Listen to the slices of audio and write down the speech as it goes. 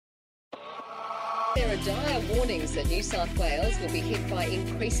There are dire warnings that New South Wales will be hit by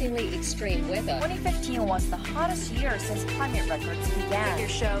increasingly extreme weather. 2015 was the hottest year since climate records began.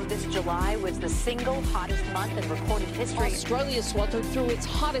 Figures show this July was the single hottest month in recorded history. Australia sweltered through its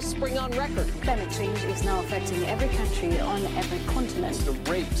hottest spring on record. Climate change is now affecting every country on every continent. It's the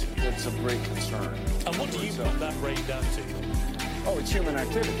rate that's of great concern. And what do you put that rate down to? Oh, it's human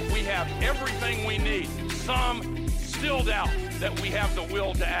activity. We have everything we need. Some still doubt that we have the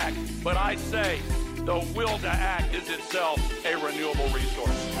will to act, but I say the will to act is itself a renewable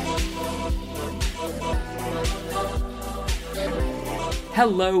resource.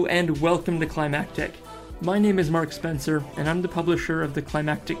 Hello and welcome to Climactic. My name is Mark Spencer, and I'm the publisher of the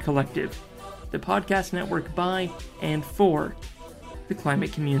Climactic Collective, the podcast network by and for the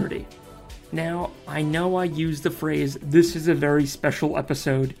climate community. Now, I know I use the phrase, "this is a very special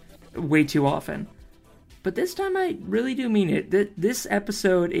episode," way too often. But this time I really do mean it. This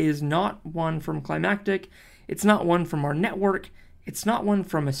episode is not one from Climactic, it's not one from our network, it's not one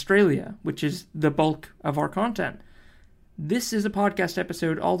from Australia, which is the bulk of our content. This is a podcast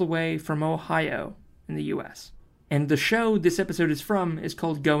episode all the way from Ohio in the US. And the show this episode is from is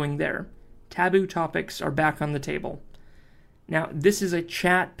called Going There. Taboo topics are back on the table. Now, this is a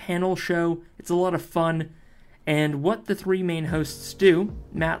chat panel show, it's a lot of fun, and what the three main hosts do,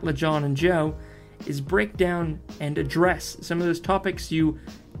 Matt, LaJohn, and Joe, is break down and address some of those topics you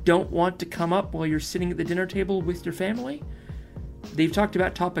don't want to come up while you're sitting at the dinner table with your family. They've talked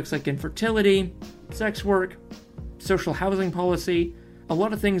about topics like infertility, sex work, social housing policy, a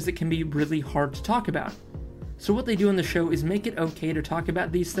lot of things that can be really hard to talk about. So what they do on the show is make it okay to talk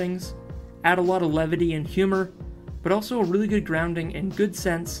about these things, add a lot of levity and humor, but also a really good grounding in good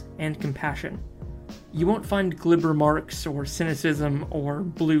sense and compassion. You won't find glib remarks or cynicism or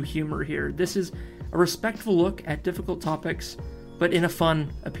blue humor here. This is a respectful look at difficult topics, but in a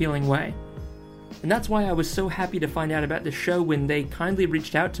fun, appealing way. And that's why I was so happy to find out about this show when they kindly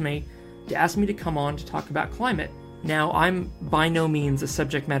reached out to me to ask me to come on to talk about climate. Now, I'm by no means a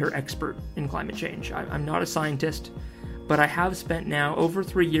subject matter expert in climate change. I'm not a scientist, but I have spent now over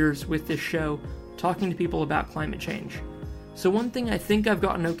 3 years with this show talking to people about climate change. So one thing I think I've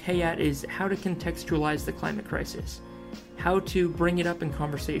gotten okay at is how to contextualize the climate crisis, how to bring it up in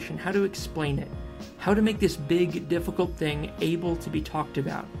conversation, how to explain it, how to make this big, difficult thing able to be talked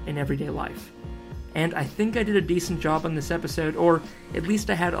about in everyday life. And I think I did a decent job on this episode, or at least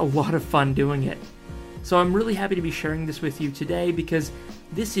I had a lot of fun doing it. So I'm really happy to be sharing this with you today because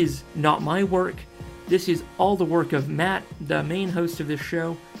this is not my work. This is all the work of Matt, the main host of this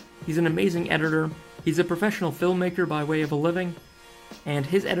show. He's an amazing editor. He's a professional filmmaker by way of a living, and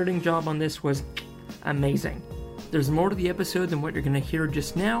his editing job on this was amazing. There's more to the episode than what you're going to hear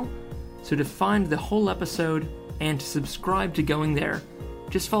just now, so to find the whole episode and to subscribe to Going There,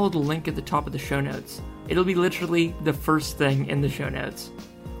 just follow the link at the top of the show notes. It'll be literally the first thing in the show notes.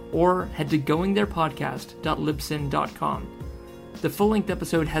 Or head to goingtherepodcast.libsyn.com. The full-length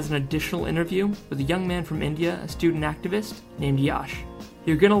episode has an additional interview with a young man from India, a student activist named Yash.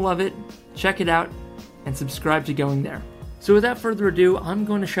 You're going to love it. Check it out. And subscribe to Going There. So without further ado, I'm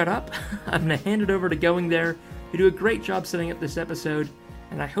going to shut up. I'm going to hand it over to Going There, who do a great job setting up this episode,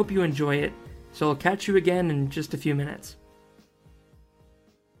 and I hope you enjoy it. So I'll catch you again in just a few minutes.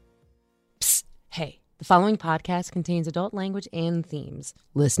 Psst. Hey, the following podcast contains adult language and themes.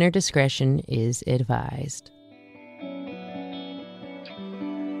 Listener discretion is advised.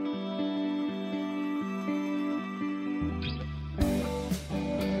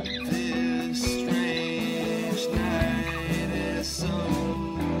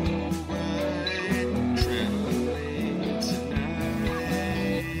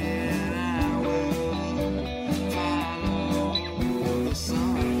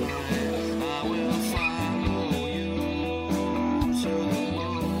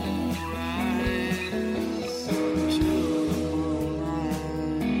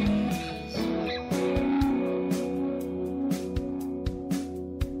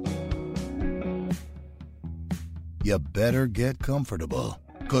 You better get comfortable,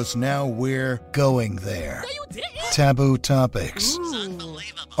 'cause now we're going there. Taboo topics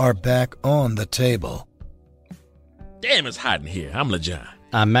are back on the table. Damn, it's hot in here. I'm LaJohn.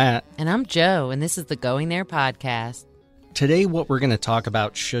 I'm Matt. And I'm Joe, and this is the Going There podcast. Today, what we're going to talk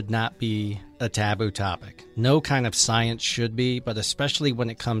about should not be a taboo topic. No kind of science should be, but especially when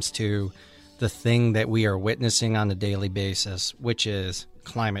it comes to the thing that we are witnessing on a daily basis, which is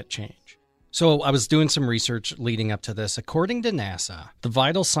climate change. So I was doing some research leading up to this. According to NASA, the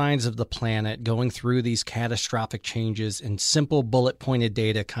vital signs of the planet going through these catastrophic changes in simple bullet-pointed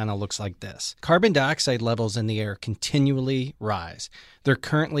data kind of looks like this. Carbon dioxide levels in the air continually rise. They're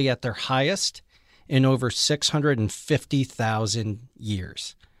currently at their highest in over 650,000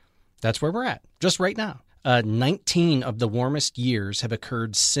 years. That's where we're at, just right now. 19 of the warmest years have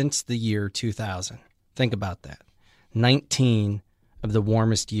occurred since the year 2000. Think about that. 19 of the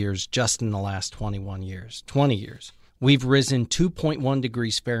warmest years just in the last 20 years. We've risen 2.1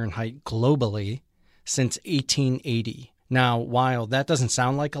 degrees Fahrenheit globally since 1880. Now, while that doesn't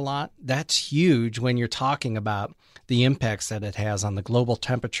sound like a lot, that's huge when you're talking about the impacts that it has on the global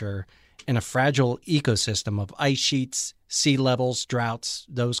temperature and a fragile ecosystem of ice sheets, sea levels, droughts,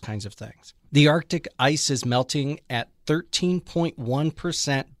 those kinds of things. The Arctic ice is melting at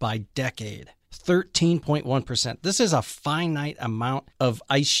 13.1% by decade. 13.1%. This is a finite amount of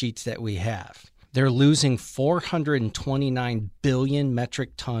ice sheets that we have. They're losing 429 billion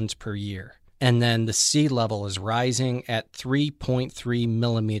metric tons per year. And then the sea level is rising at 3.3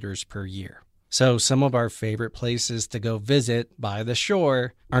 millimeters per year. So some of our favorite places to go visit by the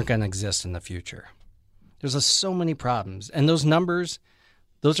shore aren't going to exist in the future. There's so many problems. And those numbers,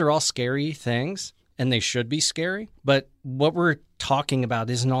 those are all scary things, and they should be scary. But what we're talking about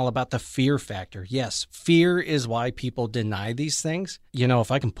isn't all about the fear factor. Yes, fear is why people deny these things. You know, if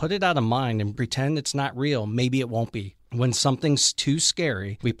I can put it out of mind and pretend it's not real, maybe it won't be. When something's too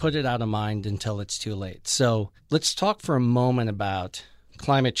scary, we put it out of mind until it's too late. So let's talk for a moment about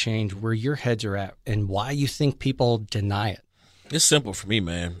climate change, where your heads are at, and why you think people deny it. It's simple for me,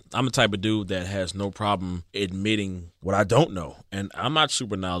 man. I'm the type of dude that has no problem admitting what I don't know. And I'm not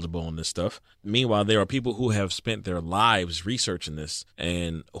super knowledgeable on this stuff. Meanwhile, there are people who have spent their lives researching this.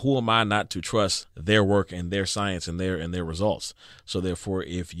 And who am I not to trust their work and their science and their results? So therefore,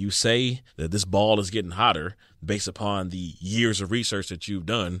 if you say that this ball is getting hotter based upon the years of research that you've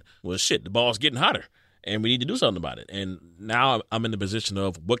done, well, shit, the ball's getting hotter. And we need to do something about it. And now I'm in the position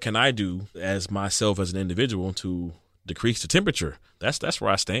of what can I do as myself as an individual to decrease the temperature. That's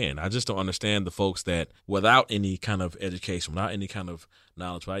where I stand. I just don't understand the folks that without any kind of education, without any kind of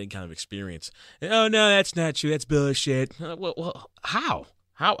knowledge, without any kind of experience, oh, no, that's not true. That's bullshit. Well, how?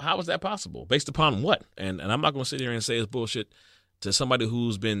 How is that possible? Based upon what? And I'm not going to sit here and say it's bullshit to somebody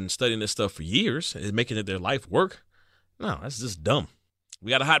who's been studying this stuff for years and making it their life work. No, that's just dumb. We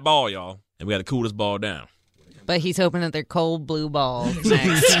got a hot ball, y'all, and we got to cool this ball down. But he's hoping that they're cold blue balls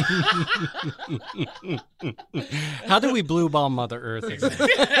next. How do we blue ball Mother Earth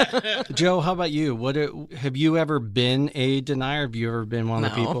again? Joe, how about you? Have you ever been a denier? Have you ever been one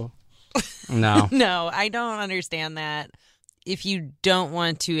of the people? No. No, I don't understand that. If you don't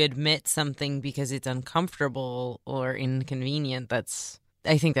want to admit something because it's uncomfortable or inconvenient,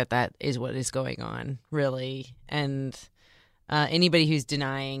 I think that is what is going on, really. And anybody who's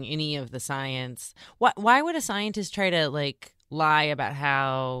denying any of the science, why would a scientist try to lie about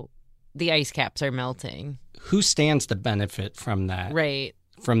how the ice caps are melting? Who stands to benefit from that? Right.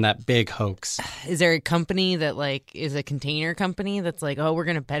 From that big hoax? Is there a company that is a container company that's oh, we're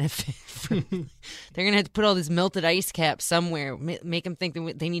going to benefit from they're going to have to put all this melted ice caps somewhere, make them think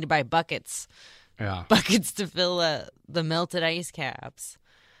that they need to buy buckets. Yeah. Buckets to fill the melted ice caps.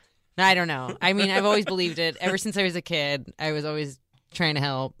 I don't know. I mean, I've always believed it. Ever since I was a kid, I was always trying to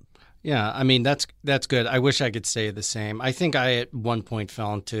help. Yeah, I mean, that's good. I wish I could say the same. I think I at one point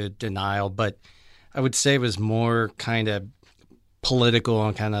fell into denial, but I would say it was more kind of political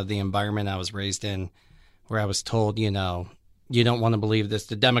and kind of the environment I was raised in, where I was told, you don't want to believe this.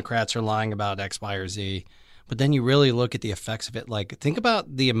 The Democrats are lying about X, Y, or Z. But then you really look at the effects of it. Think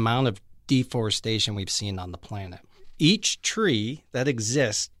about the amount of deforestation we've seen on the planet. Each tree that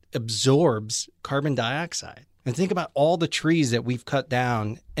exists absorbs carbon dioxide. And think about all the trees that we've cut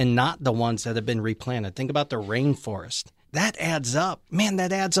down and not the ones that have been replanted. Think about the rainforest. That adds up. Man,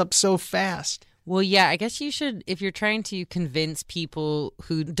 that adds up so fast. Well, yeah, I guess you should, if you're trying to convince people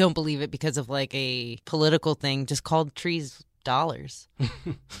who don't believe it because of a political thing, just call trees dollars.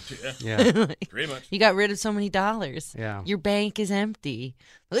 Yeah. Pretty much. You got rid of so many dollars. Yeah. Your bank is empty.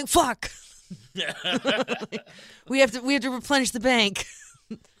 Fuck. we have to replenish the bank.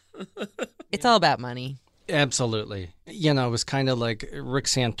 It's all about money. Absolutely. It was kind of like Rick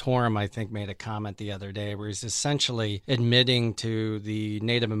Santorum, I think, made a comment the other day where he's essentially admitting to the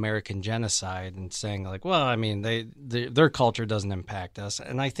Native American genocide and saying well, I mean, their culture doesn't impact us.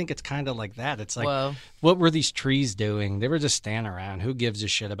 And I think it's kind of like that. It's Whoa. What were these trees doing? They were just standing around. Who gives a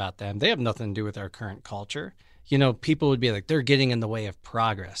shit about them? They have nothing to do with our current culture. People would be like, they're getting in the way of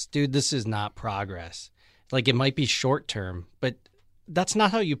progress. Dude, this is not progress. It might be short term, but that's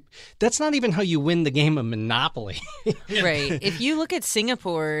not even how you win the game of Monopoly. Right. If you look at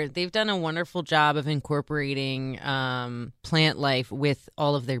Singapore, they've done a wonderful job of incorporating plant life with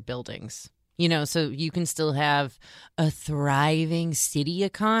all of their buildings. You know, so you can still have a thriving city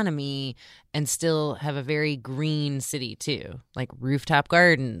economy and still have a very green city too, like rooftop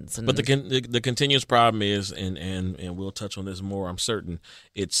gardens. And... But the continuous problem is, and we'll touch on this more, I'm certain,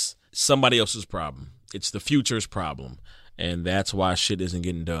 it's somebody else's problem. It's the future's problem. And that's why shit isn't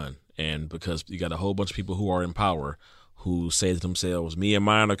getting done. And because you got a whole bunch of people who are in power who say to themselves, me and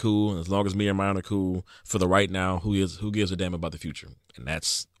mine are cool, and as long as me and mine are cool for the right now, who gives a damn about the future? And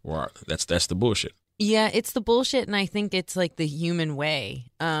that's the bullshit. Yeah, it's the bullshit, and I think it's like the human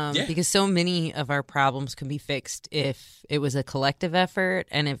way. Because so many of our problems can be fixed if it was a collective effort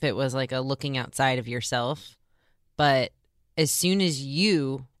and if it was like a looking outside of yourself. But as soon as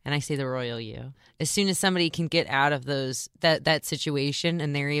you, and I say the royal you, as soon as somebody can get out of that situation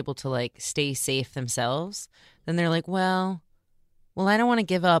and they're able to like stay safe themselves, then they're like, well, I don't want to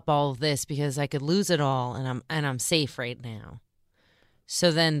give up all of this because I could lose it all, and I'm safe right now. So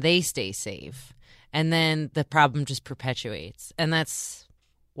then they stay safe, and then the problem just perpetuates, and that's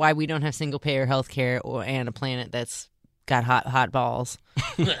why we don't have single payer health care and a planet that's got hot balls.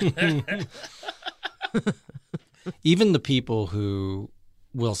 Even the people who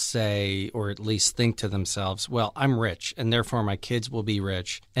will say, or at least think to themselves, well, I'm rich, and therefore my kids will be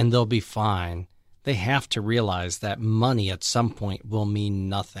rich, and they'll be fine. They have to realize that money at some point will mean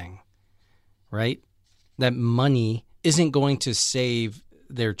nothing, right? That money isn't going to save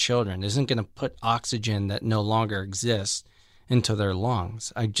their children, isn't going to put oxygen that no longer exists into their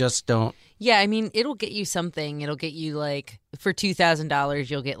lungs. I just don't. Yeah, I mean, it'll get you something. It'll get you like, for $2,000,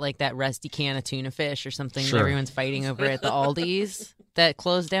 you'll get like that rusty can of tuna fish or something that everyone's fighting over at the Aldi's that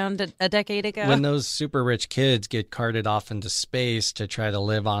closed down a decade ago. When those super rich kids get carted off into space to try to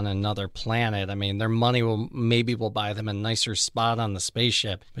live on another planet, I mean, their money will buy them a nicer spot on the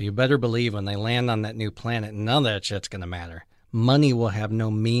spaceship. But you better believe when they land on that new planet, none of that shit's going to matter. Money will have no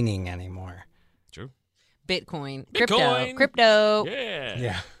meaning anymore. True. Bitcoin. Crypto.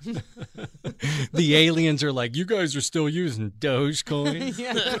 Yeah. The aliens are like, you guys are still using Dogecoin.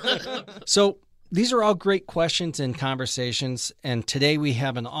 So these are all great questions and conversations, and today we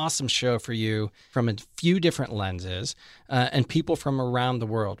have an awesome show for you from a few different lenses and people from around the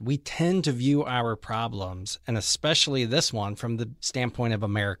world. We tend to view our problems, and especially this one, from the standpoint of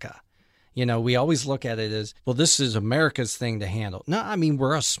America. You know, we always look at it as, well, this is America's thing to handle. No, I mean,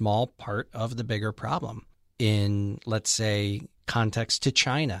 we're a small part of the bigger problem in, let's say, context to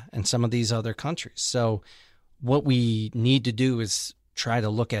China and some of these other countries. So what we need to do is try to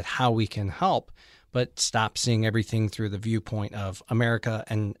look at how we can help, but stop seeing everything through the viewpoint of America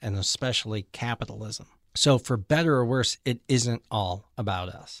and especially capitalism. So for better or worse, it isn't all about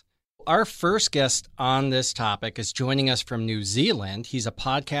us. Our first guest on this topic is joining us from New Zealand. He's a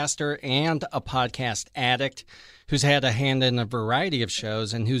podcaster and a podcast addict who's had a hand in a variety of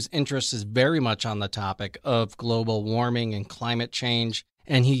shows and whose interest is very much on the topic of global warming and climate change.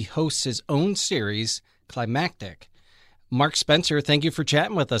 And he hosts his own series, Climactic. Mark Spencer, thank you for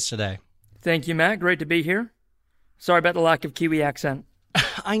chatting with us today. Thank you, Matt. Great to be here. Sorry about the lack of Kiwi accent.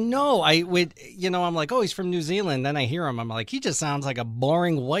 I know. I'm like, oh, he's from New Zealand. Then I hear him. I'm like, he just sounds like a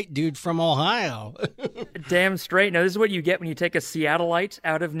boring white dude from Ohio. Damn straight. No, this is what you get when you take a Seattleite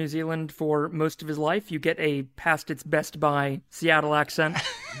out of New Zealand for most of his life. You get a past its best by Seattle accent,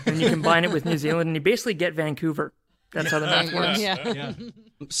 and you combine it with New Zealand, and you basically get Vancouver. That's how the math works. Yeah.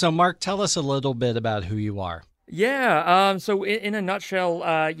 So, Mark, tell us a little bit about who you are. Yeah. So, in a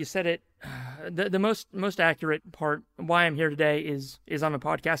nutshell, you said it. The most accurate part why I'm here today is I'm a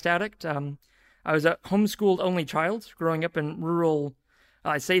podcast addict. I was a homeschooled only child growing up in rural,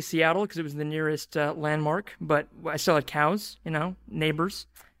 I say Seattle because it was the nearest landmark, but I still had cows, neighbors.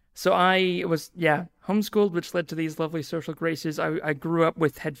 So I was, homeschooled, which led to these lovely social graces. I grew up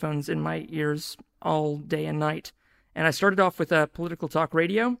with headphones in my ears all day and night. And I started off with political talk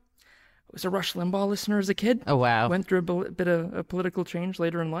radio. I was a Rush Limbaugh listener as a kid. Oh, wow. Went through a bit of a political change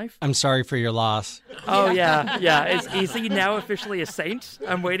later in life. I'm sorry for your loss. Oh, yeah. Is he now officially a saint?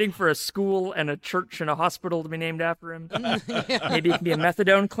 I'm waiting for a school and a church and a hospital to be named after him. Maybe it can be a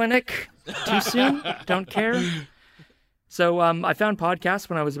methadone clinic. Too soon? Don't care. So I found podcasts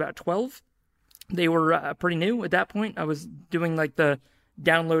when I was about 12. They were pretty new at that point. I was doing like the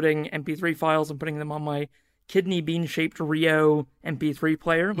downloading MP3 files and putting them on my kidney bean-shaped Rio MP3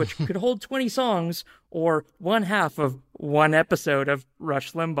 player, which could hold 20 songs or one half of one episode of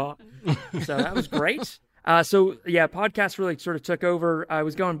Rush Limbaugh. So that was great. Podcasts really sort of took over. I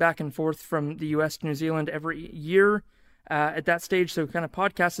was going back and forth from the U.S. to New Zealand every year at that stage. So kind of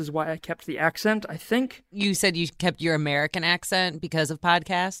podcasts is why I kept the accent, I think. You said you kept your American accent because of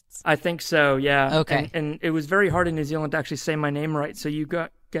podcasts? I think so, yeah. Okay. And it was very hard in New Zealand to actually say my name right. So you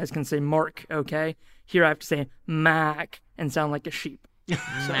got guys can say Mark, okay? Here I have to say Mac and sound like a sheep. So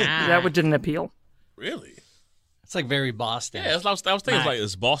that one didn't appeal. Really? It's like very Boston. Yeah, I was thinking it's like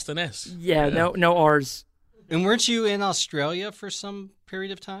it's Boston-esque. Yeah, no R's. And weren't you in Australia for some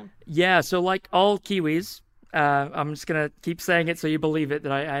period of time? Yeah, so like all Kiwis, I'm just going to keep saying it so you believe it,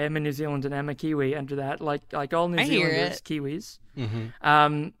 that I am in New Zealand and I'm a Kiwi under that. Like all New Zealanders, Kiwis.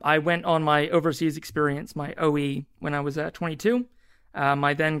 Mm-hmm. I went on my overseas experience, my OE, when I was 22.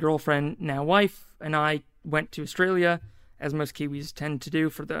 My then girlfriend, now wife, and I went to Australia, as most Kiwis tend to do,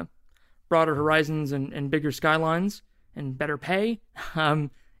 for the broader horizons and bigger skylines and better pay.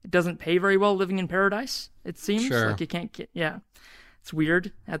 It doesn't pay very well living in paradise, it seems. Sure. Like you can't get, yeah. It's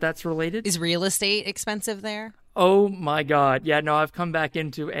weird how that's related. Is real estate expensive there? Oh my God. Yeah, no, I've come back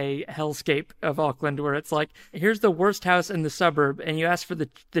into a hellscape of Auckland where it's like, here's the worst house in the suburb, and you ask for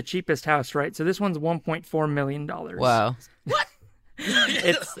the cheapest house, right? So this one's $1.4 million. Wow. What?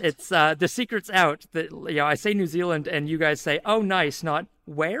 It's the secret's out that, I say New Zealand and you guys say, oh, nice, not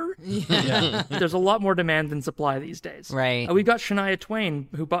where? Yeah. There's a lot more demand than supply these days. Right. We've got Shania Twain,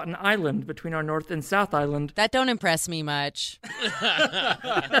 who bought an island between our North and South Island. That don't impress me much. How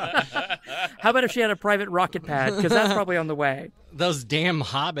about if she had a private rocket pad? Because that's probably on the way. Those damn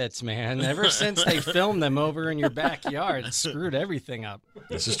hobbits, man. Ever since they filmed them over in your backyard, it screwed everything up.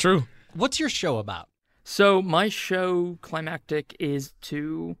 This is true. What's your show about? So my show, Climactic, is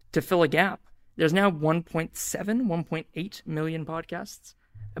to fill a gap. There's now 1.8 million podcasts.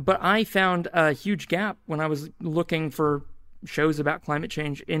 But I found a huge gap when I was looking for shows about climate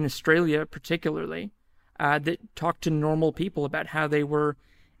change in Australia, particularly, that talked to normal people about how they were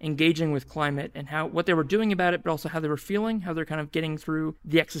engaging with climate and what they were doing about it, but also how they were feeling, how they're kind of getting through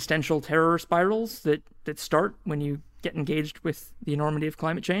the existential terror spirals that start when you get engaged with the enormity of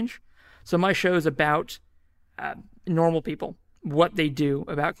climate change. So my show is about normal people, what they do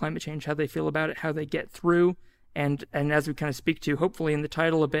about climate change, how they feel about it, how they get through. And as we kind of speak to, hopefully in the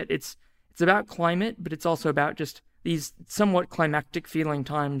title a bit, it's about climate, but it's also about just these somewhat climactic feeling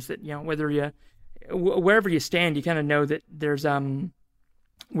times that, wherever you stand, you kind of know that there's,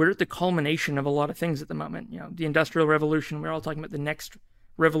 we're at the culmination of a lot of things at the moment. The Industrial Revolution, we're all talking about the next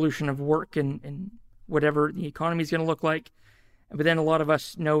revolution of work and whatever the economy is going to look like. But then a lot of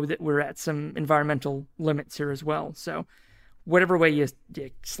us know that we're at some environmental limits here as well. So whatever way you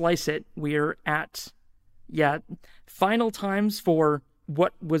slice it, we're at, final times for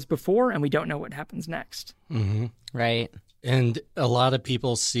what was before, and we don't know what happens next. Mm-hmm. Right. And a lot of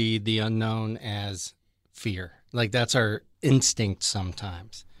people see the unknown as fear. Like that's our instinct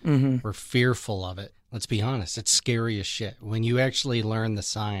sometimes. Mm-hmm. We're fearful of it. Let's be honest. It's scary as shit when you actually learn the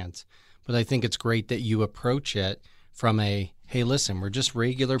science. But I think it's great that you approach it from hey, listen, we're just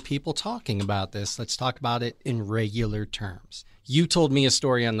regular people talking about this. Let's talk about it in regular terms. You told me a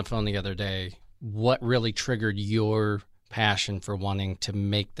story on the phone the other day. What really triggered your passion for wanting to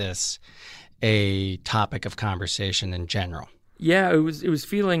make this a topic of conversation in general? Yeah, it was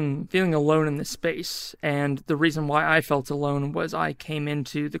feeling alone in this space, and the reason why I felt alone was I came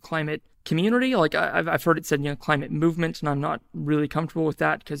into the climate community. Like I've heard it said, climate movement, and I'm not really comfortable with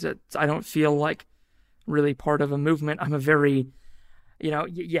that because I don't feel like really part of a movement. I'm a very,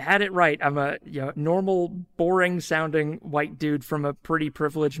 you had it right. I'm a normal, boring sounding white dude from a pretty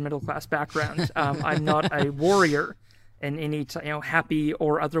privileged middle class background. I'm not a warrior in any happy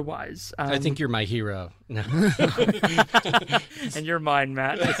or otherwise. I think you're my hero. No. And you're mine,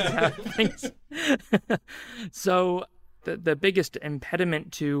 Matt. This is how things. So the biggest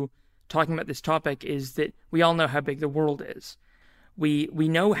impediment to talking about this topic is that we all know how big the world is. We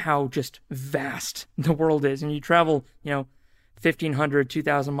know how just vast the world is. And you travel, 1,500,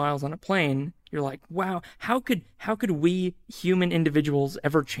 2,000 miles on a plane, you're like, wow, how could we human individuals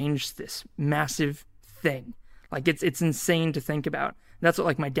ever change this massive thing? Like it's insane to think about. And that's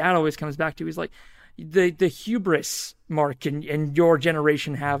what my dad always comes back to. He's like, the hubris, Mark, and your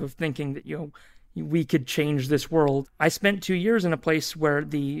generation have of thinking that, we could change this world. I spent 2 years in a place where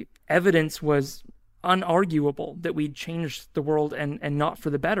the evidence was unarguable that we'd changed the world and not for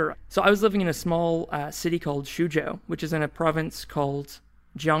the better. So I was living in a small city called Suzhou, which is in a province called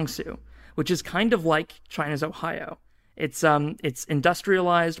Jiangsu, which is kind of like China's Ohio. It's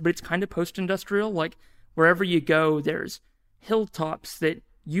industrialized, but it's kind of post-industrial. Like wherever you go, there's hilltops that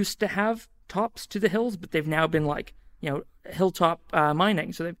used to have tops to the hills, but they've now been hilltop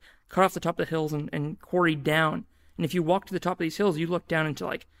mining. So they've cut off the top of the hills and quarried down. And if you walk to the top of these hills, you look down into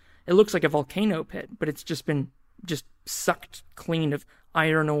it looks like a volcano pit, but it's just been sucked clean of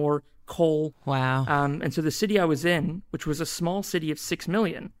iron ore, coal. Wow. And so the city I was in, which was a small city of 6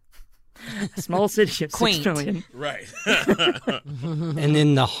 million, A small city of 6 Quaint. million. Right. And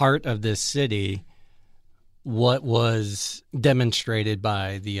in the heart of this city, what was demonstrated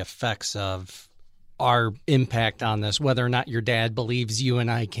by the effects of our impact on this, whether or not your dad believes you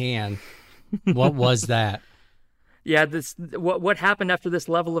and I can, what was that? Yeah, what happened after this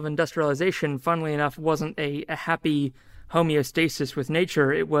level of industrialization, funnily enough, wasn't a happy homeostasis with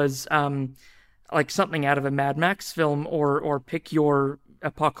nature. It was like something out of a Mad Max film or pick your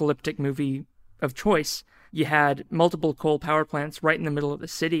apocalyptic movie of choice. You had multiple coal power plants right in the middle of the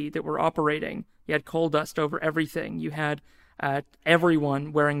city that were operating. You had coal dust over everything. You had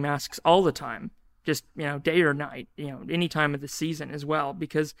everyone wearing masks all the time, just, day or night, any time of the season as well,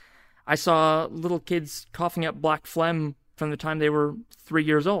 because I saw little kids coughing up black phlegm from the time they were 3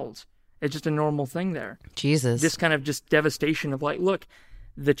 years old. It's just a normal thing there. Jesus. This kind of just devastation of like, look,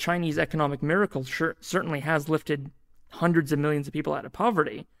 the Chinese economic miracle certainly has lifted hundreds of millions of people out of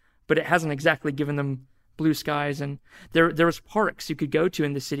poverty, but it hasn't exactly given them blue skies. And there was parks you could go to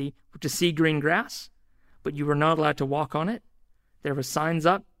in the city to see green grass, but you were not allowed to walk on it. There were signs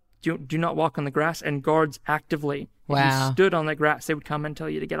up, do not walk on the grass, and guards actively, if you stood on the grass, they would come and tell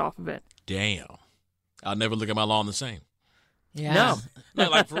you to get off of it. Damn. I'll never look at my lawn the same. Yeah. No,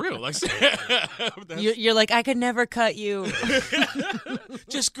 like for real. Like you're like, I could never cut you.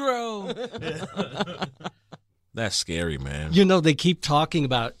 Just grow. That's scary, man. They keep talking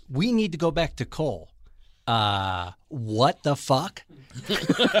about, we need to go back to coal. What the fuck?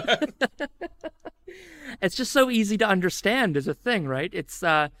 It's just so easy to understand as a thing, right? It's,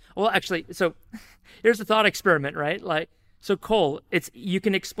 so here's a thought experiment, right? Like, so coal, you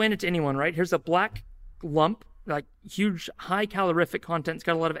can explain it to anyone, right? Here's a black lump, like huge, high calorific content. It's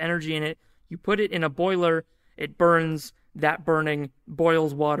got a lot of energy in it. You put it in a boiler, it burns. That burning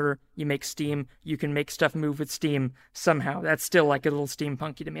boils water. You make steam. You can make stuff move with steam somehow. That's still like a little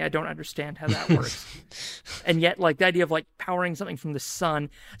steampunky to me. I don't understand how that works. And yet, like the idea of like powering something from the sun.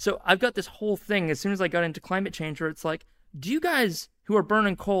 So I've got this whole thing as soon as I got into climate change where it's like, do you guys who are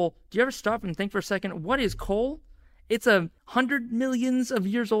burning coal, do you ever stop and think for a second, what is coal? It's 100 millions of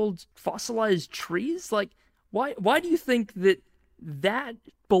years old fossilized trees. Like, why do you think that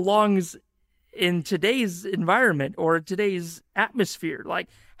belongs in today's environment or today's atmosphere? Like,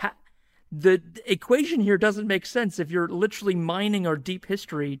 the equation here doesn't make sense if you're literally mining our deep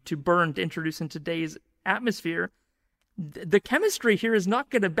history to burn to introduce in today's atmosphere. The chemistry here is not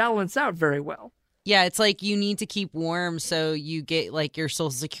going to balance out very well. Yeah, it's like you need to keep warm, so you get like your social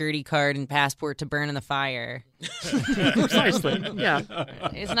security card and passport to burn in the fire. Precisely. Yeah.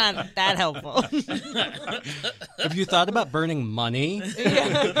 It's not that helpful. Have you thought about burning money?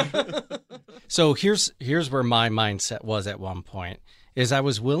 Yeah. So here's where my mindset was at one point, is I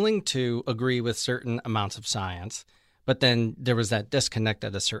was willing to agree with certain amounts of science, but then there was that disconnect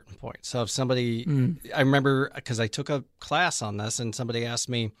at a certain point. So if somebody, I remember, because I took a class on this, and somebody asked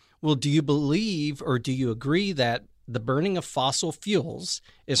me, well, do you believe or do you agree that the burning of fossil fuels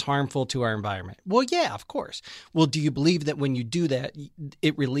is harmful to our environment? Well, yeah, of course. Well, do you believe that when you do that,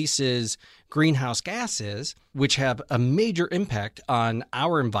 it releases greenhouse gases, which have a major impact on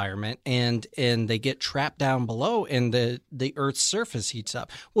our environment, and they get trapped down below and the Earth's surface heats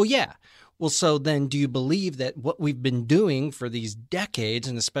up? Well, yeah. Well, so then do you believe that what we've been doing for these decades,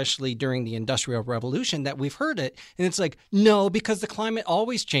 and especially during the Industrial Revolution, that we've heard it? And it's like, no, because the climate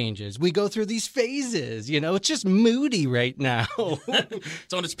always changes. We go through these phases, it's just moody right now.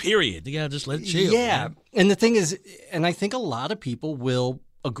 It's on its period. You got to just let it chill. Yeah. Man. And the thing is, and I think a lot of people will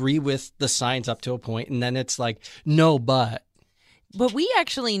agree with the science up to a point, and then it's like, no, but we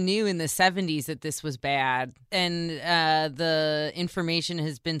actually knew in the 70s that this was bad, and the information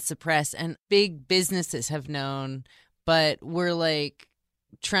has been suppressed, and big businesses have known, but we're like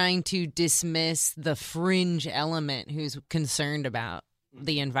trying to dismiss the fringe element who's concerned about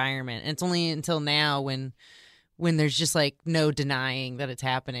the environment. And it's only until now when there's just like no denying that it's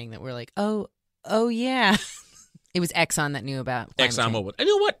happening that we're like, oh yeah. It was Exxon that knew about Exxon Mobil. And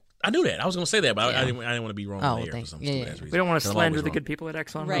you know what? I knew that. I was going to say that, but I didn't want to be wrong there for some stupid ass reason. We don't want to slander the good people at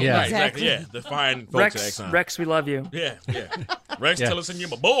Exxon. Right, Yeah, exactly. Yeah, the fine folks at Exxon. Rex, we love you. Yeah. Rex Tillerson, you're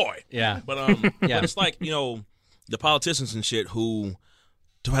my boy. Yeah. But but it's like, the politicians and shit who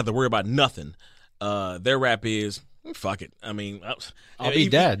don't have to worry about nothing. Their rap is, fuck it. I mean, I'll be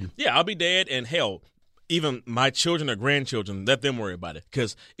dead. Yeah, I'll be dead. And hell, even my children or grandchildren, let them worry about it,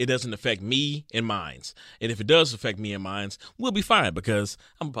 because it doesn't affect me and mines. And if it does affect me and mines, we'll be fine, because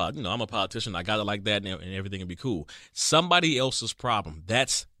I'm a politician. I got it like that, and everything will be cool. Somebody else's problem.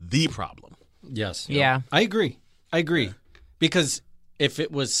 That's the problem. Yes. Yeah. I agree. Because If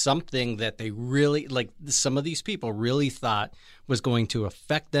it was something that they really, like some of these people really thought was going to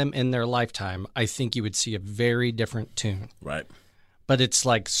affect them in their lifetime, I think you would see a very different tune. Right. But it's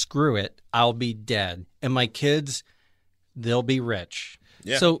like, screw it, I'll be dead. And my kids, they'll be rich.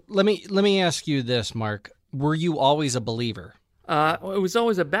 Yeah. So let me ask you this, Mark. Were you always a believer? It was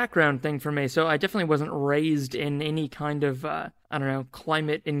always a background thing for me, so I definitely wasn't raised in any kind of,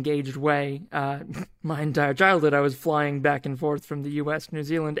 climate-engaged way. My entire childhood, I was flying back and forth from the U.S. to New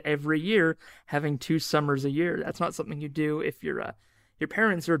Zealand every year, having 2 summers a year. That's not something you do if your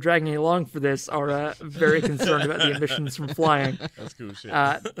parents who are dragging you along for this are very concerned about the emissions from flying. That's cool shit.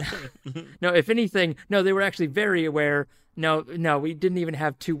 No, if anything, no, they were actually very aware. No, we didn't even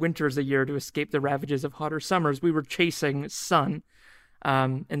have 2 winters a year to escape the ravages of hotter summers. We were chasing sun,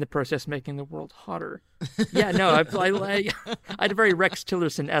 in the process making the world hotter. Yeah, no, I had a very Rex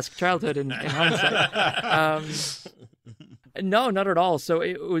Tillerson-esque childhood in hindsight. No, not at all. So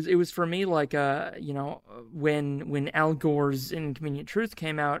it was for me like, when Al Gore's Inconvenient Truth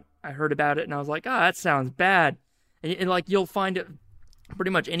came out, I heard about it and I was like, that sounds bad. And like, you'll find it,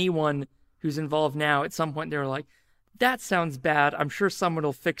 pretty much anyone who's involved now, at some point they're like, that sounds bad. I'm sure someone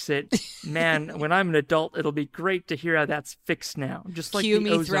will fix it. Man, when I'm an adult, it'll be great to hear how that's fixed now. Just like cue the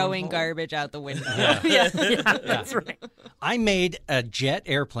me ozone throwing hole. garbage out the window. Yeah, that's right. I made a jet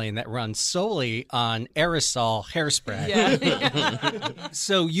airplane that runs solely on aerosol hairspray. Yeah.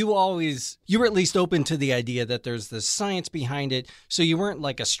 So you were at least open to the idea that there's this science behind it. So you weren't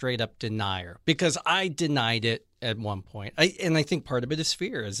like a straight up denier, because I denied it at one point. I think part of it is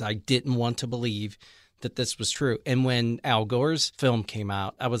fear, is I didn't want to believe that this was true. And when Al Gore's film came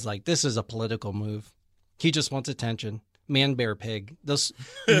out, I was like, this is a political move. He just wants attention. Man, bear, pig.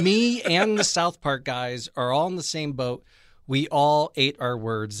 Me and the South Park guys are all in the same boat. We all ate our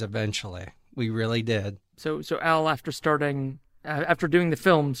words eventually. We really did. So Al, after doing the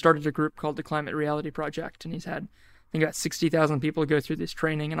film, started a group called the Climate Reality Project, and he's had, I think, about 60,000 people go through this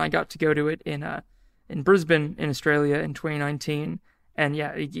training, and I got to go to it in Brisbane, in Australia, in 2019. And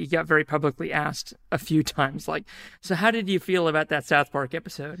yeah, he got very publicly asked a few times, like, so how did you feel about that South Park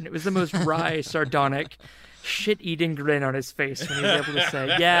episode? And it was the most wry, sardonic, shit-eating grin on his face when he was able to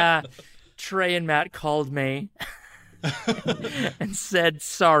say, yeah, Trey and Matt called me and said,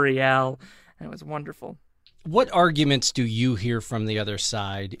 sorry, Al. And it was wonderful. What arguments do you hear from the other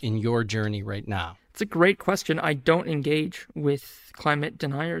side in your journey right now? It's a great question. I don't engage with climate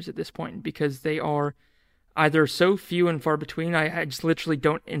deniers at this point because they are either so few and far between, I just literally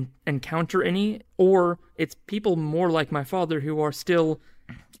don't encounter any, or it's people more like my father who are still,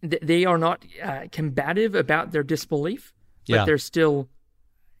 they are not combative about their disbelief, but they're still,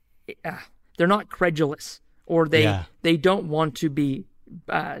 they're not credulous, or they don't want to be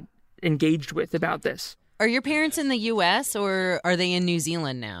engaged with about this. Are your parents in the U.S. or are they in New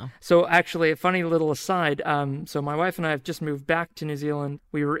Zealand now? So actually, a funny little aside, so my wife and I have just moved back to New Zealand.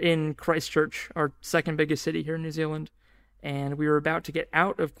 We were in Christchurch, our second biggest city here in New Zealand, and we were about to get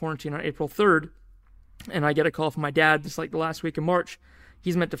out of quarantine on April 3rd, and I get a call from my dad just like the last week of March.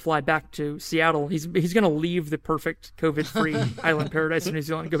 He's meant to fly back to Seattle. He's going to leave the perfect COVID-free island paradise in New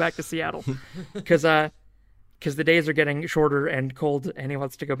Zealand and go back to Seattle because the days are getting shorter and cold, and he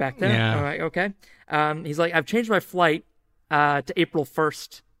wants to go back there. Yeah. I'm like, okay. He's like, I've changed my flight to April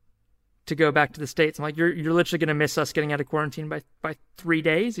 1st to go back to the States. I'm like, you're literally going to miss us getting out of quarantine by 3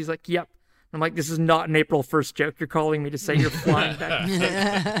 days? He's like, yep. I'm like, this is not an April 1st joke. You're calling me to say you're flying back to the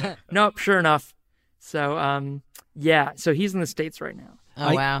States. Nope, sure enough. So, so he's in the States right now.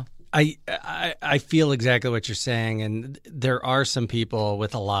 Oh, wow. I feel exactly what you're saying, and there are some people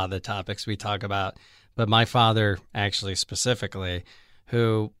with a lot of the topics we talk about, but my father actually specifically,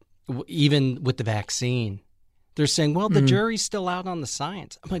 who even with the vaccine, they're saying, well, the jury's still out on the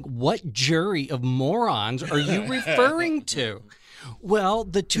science. I'm like, what jury of morons are you referring to? Well,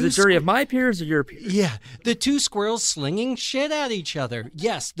 the jury of my peers or your peers? Yeah, the 2 squirrels slinging shit at each other.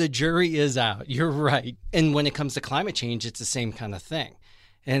 Yes, the jury is out. You're right. And when it comes to climate change, it's the same kind of thing.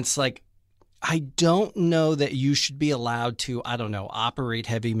 And it's like, I don't know that you should be allowed to, operate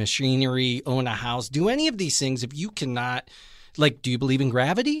heavy machinery, own a house, do any of these things if you cannot, do you believe in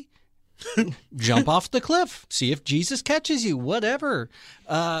gravity? Jump off the cliff, see if Jesus catches you, whatever.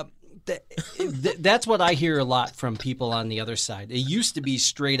 That's what I hear a lot from people on the other side. It used to be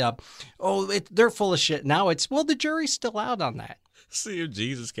straight up, they're full of shit. Now it's, well, the jury's still out on that. See if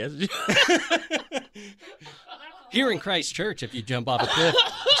Jesus catches you. Here in Christchurch, if you jump off a cliff,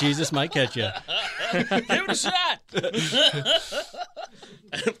 Jesus might catch you. Give it a shot.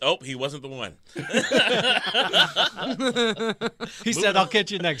 Oh, he wasn't the one. He said, I'll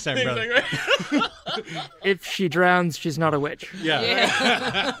catch you next time, brother. If she drowns, she's not a witch.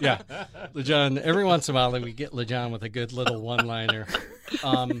 Yeah. Yeah. LeJohn, every once in a while we get LeJohn with a good little one-liner.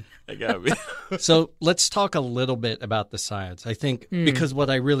 That got me. So let's talk a little bit about the science. I think because what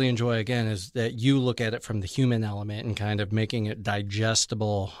I really enjoy, again, is that you look at it from the human element and kind of making it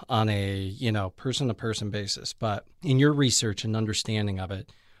digestible on a, person-to-person basis. But in your research and understanding of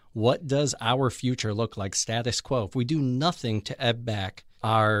it, what does our future look like, status quo, if we do nothing to ebb back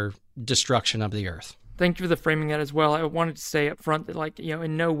our destruction of the Earth? Thank you for the framing that as well. I wanted to say up front that,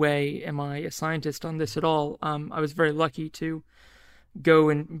 in no way am I a scientist on this at all. I was very lucky to go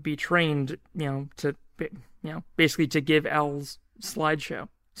and be trained, basically to give Al's slideshow.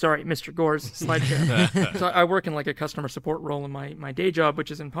 Sorry, Mr. Gore's slideshow. So I work in a customer support role in my day job,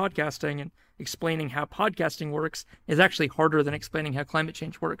 which is in podcasting, and explaining how podcasting works is actually harder than explaining how climate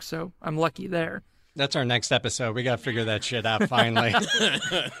change works. So I'm lucky there. That's our next episode. We got to figure that shit out finally.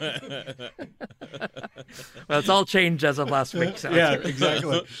 Well, it's all changed as of last week. So yeah,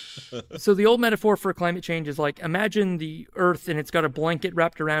 exactly. So the old metaphor for climate change is imagine the Earth and it's got a blanket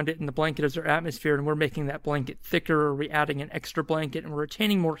wrapped around it, and the blanket is our atmosphere, and we're making that blanket thicker, or we're adding an extra blanket, and we're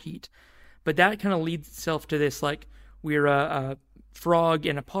retaining more heat. But that kind of leads itself to this, we're a frog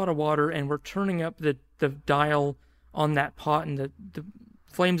in a pot of water, and we're turning up the dial on that pot, and the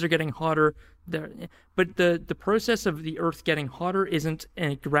flames are getting hotter. But the process of the Earth getting hotter isn't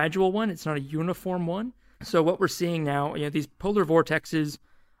a gradual one. It's not a uniform one. So what we're seeing now, these polar vortexes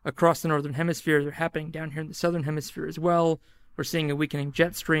across the northern hemisphere, they're happening down here in the southern hemisphere as well. We're seeing a weakening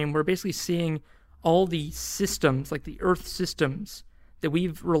jet stream. We're basically seeing all the systems, like the Earth systems, that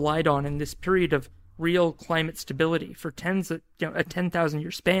we've relied on in this period of real climate stability for a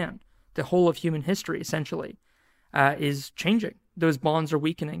 10,000-year span. The whole of human history, essentially, is changing. Those bonds are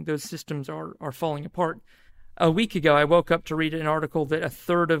weakening. Those systems are falling apart. A week ago, I woke up to read an article that a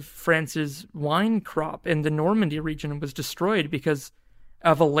third of France's wine crop in the Normandy region was destroyed because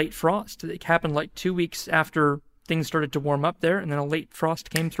of a late frost. It happened 2 weeks after things started to warm up there, and then a late frost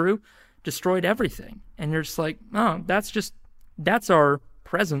came through, destroyed everything. And you're just that's our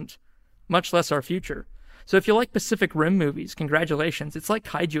present, much less our future. So if you like Pacific Rim movies, congratulations. It's like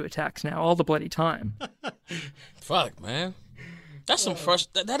kaiju attacks now, all the bloody time. Fuck, man. That's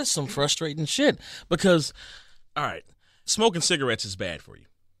that is some frustrating shit. Because, all right, smoking cigarettes is bad for you.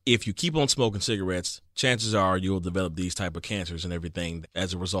 If you keep on smoking cigarettes, chances are you'll develop these type of cancers and everything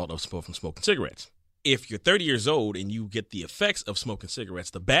as a result of smoking cigarettes. If you're 30 years old and you get the effects of smoking cigarettes,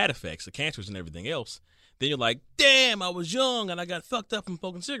 the bad effects, the cancers and everything else, then you're like, damn, I was young and I got fucked up from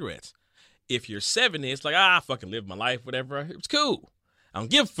smoking cigarettes. If you're 70, it's like, I fucking lived my life, whatever. It was cool. I don't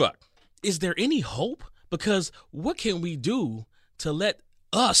give a fuck. Is there any hope? Because what can we do to let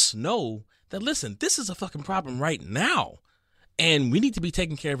us know that, listen, this is a fucking problem right now, and we need to be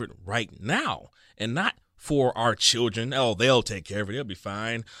taking care of it right now, and not for our children. Oh, they'll take care of it. They'll be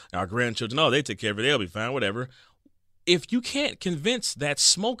fine. Our grandchildren, oh, they take care of it. They'll be fine, whatever. If you can't convince that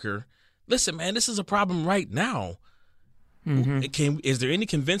smoker, listen, man, this is a problem right now. Mm-hmm. Is there any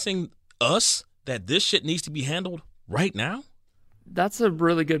convincing us that this shit needs to be handled right now? That's a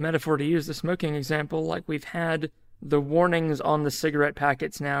really good metaphor to use, the smoking example. We've had the warnings on the cigarette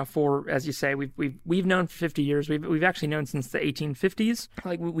packets now for, as you say, we've known for 50 years. We've actually known since the 1850s.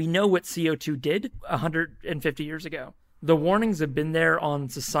 We know what CO2 did 150 years ago. The warnings have been there on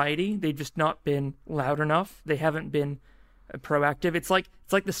society. They've just not been loud enough. They haven't been proactive. It's like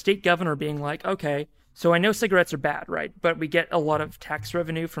the state governor being like, okay, so I know cigarettes are bad, right? But we get a lot of tax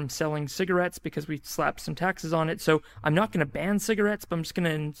revenue from selling cigarettes because we slapped some taxes on it. So I'm not going to ban cigarettes, but I'm just going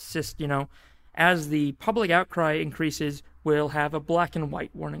to insist, as the public outcry increases, we'll have a black and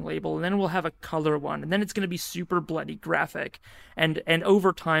white warning label, and then we'll have a color one, and then it's going to be super bloody graphic. And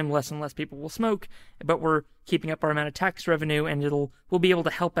over time, less and less people will smoke, but we're keeping up our amount of tax revenue, and we'll be able to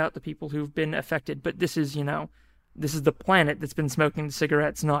help out the people who've been affected. But this is, this is the planet that's been smoking the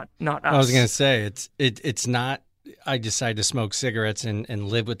cigarettes, not us. I was going to say, it's not I decide to smoke cigarettes and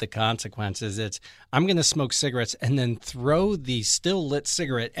live with the consequences. It's I'm going to smoke cigarettes and then throw the still lit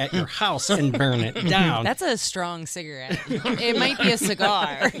cigarette at your house and burn it down. That's a strong cigarette. It might be a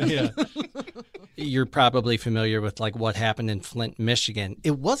cigar. Yeah. You're probably familiar with what happened in Flint, Michigan.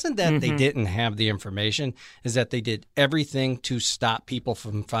 It wasn't that they didn't have the information, is that they did everything to stop people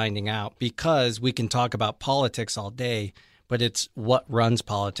from finding out, because we can talk about politics all day, but it's what runs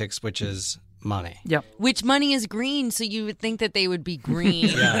politics, which is money. Yep. Which money is green, so you would think that they would be green.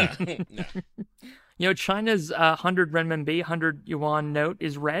 Yeah. You know, China's 100 renminbi, 100 yuan note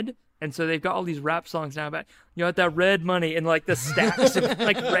is red. And so they've got all these rap songs now about, you know, that red money and like the stacks of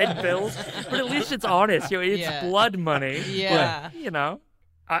like red bills. But at least it's honest. You know, it's blood money. Yeah. But, you know,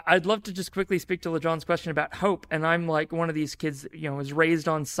 I'd love to just quickly speak to LeJohn's question about hope. And I'm like one of these kids that, you know, was raised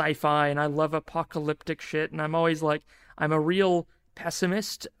on sci-fi and I love apocalyptic shit. And I'm always like, I'm a real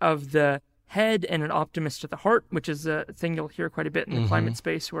pessimist of the head and an optimist of the heart, which is a thing you'll hear quite a bit in the climate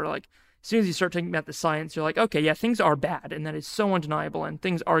space where like, as soon as you start talking about the science, you're like, okay, yeah, things are bad, and that is so undeniable, and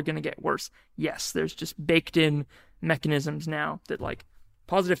things are going to get worse. Yes, there's just baked-in mechanisms now that, like,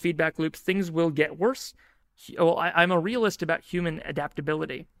 positive feedback loops, things will get worse. Well, I'm a realist about human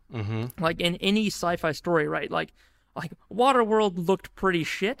adaptability. Like, in any sci-fi story, right, like Waterworld looked pretty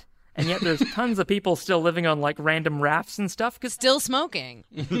shit, and yet there's tons of people still living on, like, random rafts and stuff. Still smoking.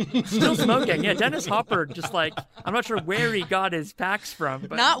 Still smoking, yeah. Dennis Hopper just, like, I'm not sure where he got his packs from.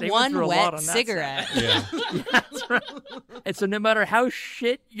 But not they one went wet cigarette. Yeah, that's right. And so no matter how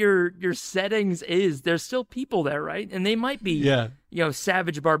shit your settings is, there's still people there, right? And they might be, you know,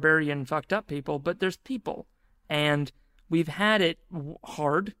 savage, barbarian, fucked up people, but there's people. And we've had it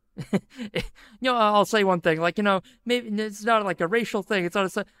hard. You know, I'll say one thing, like, you know, maybe it's not like a racial thing. It's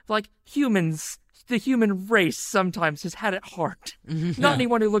not like humans, the human race sometimes has had it hard. Not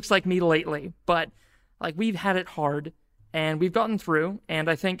anyone who looks like me lately, but like we've had it hard and we've gotten through. And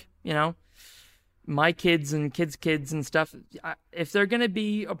I think, you know, my kids and kids and stuff, if they're going to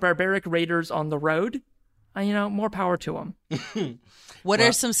be barbaric raiders on the road, you know, more power to them. What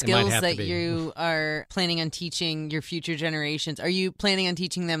are some skills that you are planning on teaching your future generations? Are you planning on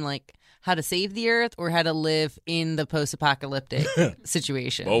teaching them, like, how to save the earth or how to live in the post-apocalyptic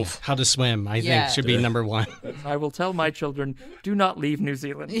situation? Both. How to swim, I think, should be number one. I will tell my children, do not leave New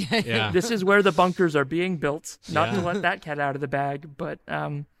Zealand. This is where the bunkers are being built. Not to let that cat out of the bag, but...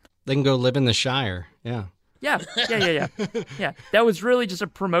 They can go live in the Shire, Yeah, that was really just a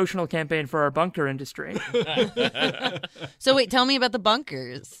promotional campaign for our bunker industry. So wait, tell me about the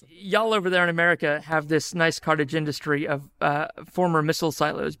bunkers. Y'all over there in America have this nice cottage industry of former missile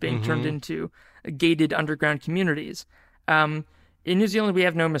silos being turned into gated underground communities. In New Zealand, we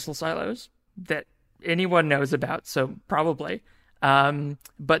have no missile silos that anyone knows about, so probably.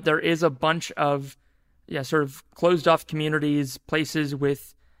 But there is a bunch of sort of closed off communities, places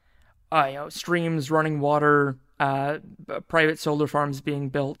with streams, running water, private solar farms being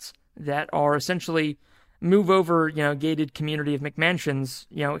built that are essentially move over, gated community of McMansions.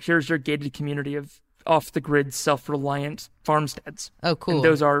 Here's your gated community of off-the-grid, self-reliant farmsteads. Oh, cool. And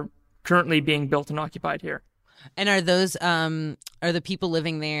those are currently being built and occupied here. And are those are the people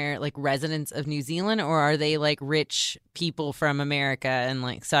living there like residents of New Zealand, or are they like rich people from America and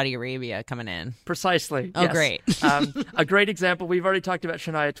like Saudi Arabia coming in? Precisely. Oh, yes. Great. A great example. We've already talked about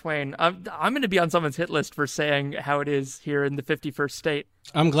Shania Twain. I'm going to be on someone's hit list for saying how it is here in the 51st state.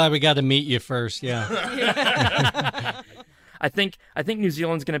 I'm glad we got to meet you first. Yeah. I think New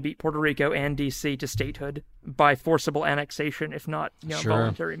Zealand's going to beat Puerto Rico and D.C. to statehood by forcible annexation, if not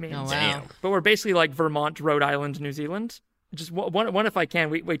voluntary means. Oh, wow. But we're basically like Vermont, Rhode Island, New Zealand. Just one if I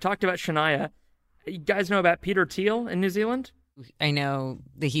can. We talked about Shania. You guys know about Peter Thiel in New Zealand? I know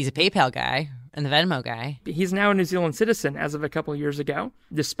that he's a PayPal guy and the Venmo guy. He's now a New Zealand citizen as of a couple of years ago,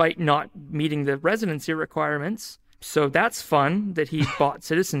 despite not meeting the residency requirements. So that's fun that he bought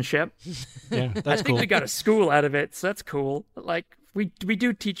citizenship. Yeah, that's cool. I think we got a school out of it, so that's cool. Like we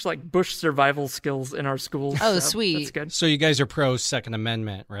do teach like bush survival skills in our schools. Oh, so sweet. That's good. So you guys are pro Second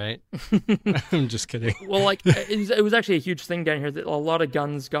Amendment, right? I'm just kidding. Well, like it was actually a huge thing down here that a lot of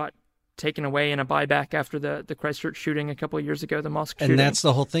guns got taken away in a buyback after the Christchurch shooting a couple of years ago, the mosque shooting. And that's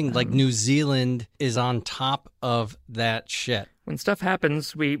the whole thing. Like New Zealand is on top of that shit. When stuff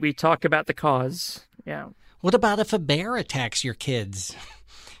happens, we talk about the cause. Yeah. What about if a bear attacks your kids?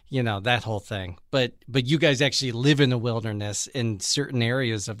 That whole thing. But you guys actually live in the wilderness in certain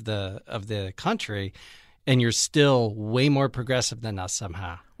areas of the country, and you're still way more progressive than us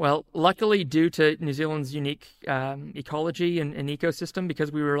somehow. Well, luckily, due to New Zealand's unique ecology and ecosystem,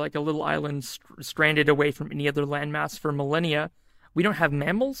 because we were like a little island stranded away from any other landmass for millennia, we don't have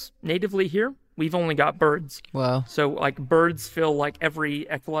mammals natively here. We've only got birds. Wow. So, like, birds fill, like, every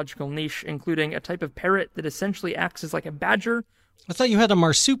ecological niche, including a type of parrot that essentially acts as, like, a badger. I thought you had a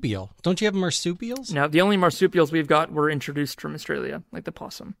marsupial. Don't you have marsupials? No, the only marsupials we've got were introduced from Australia, like the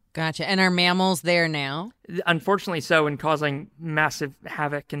possum. Gotcha. And are mammals there now? Unfortunately so, and causing massive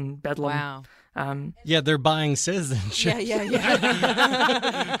havoc and bedlam. Wow. Yeah, they're buying citizenship.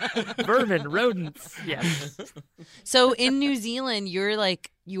 Yeah. Vermin, rodents, yes. So in New Zealand,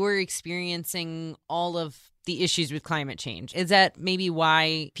 you're experiencing all of the issues with climate change. Is that maybe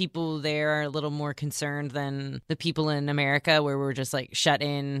why people there are a little more concerned than the people in America, where we're just like shut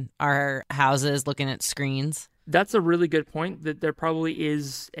in our houses looking at screens? That's a really good point, that there probably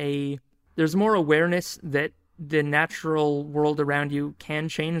is there's more awareness that the natural world around you can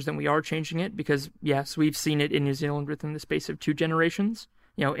change than we are changing it, because yes, we've seen it in New Zealand within the space of 2 generations.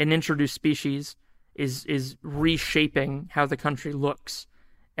 You know, an introduced species is reshaping how the country looks.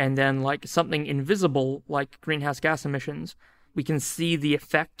 And then like something invisible like greenhouse gas emissions, we can see the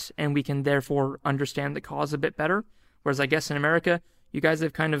effect and we can therefore understand the cause a bit better. Whereas I guess in America, you guys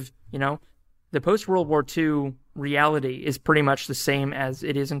have kind of, you know, the post-World War II reality is pretty much the same as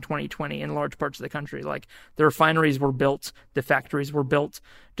it is in 2020 in large parts of the country. Like the refineries were built, the factories were built.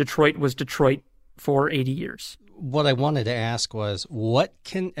 Detroit was Detroit for 80 years. What I wanted to ask was, what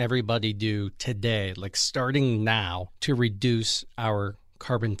can everybody do today, like starting now, to reduce our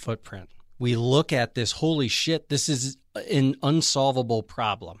carbon footprint? We look at this, holy shit, this is an unsolvable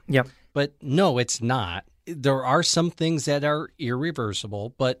problem. Yep. But no, it's not. There are some things that are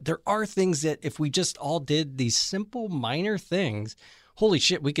irreversible, but there are things that if we just all did these simple minor things, holy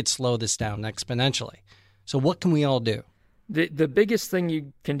shit, we could slow this down exponentially. So what can we all do? The biggest thing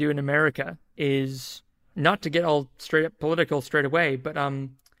you can do in America is not to get all straight up political straight away, but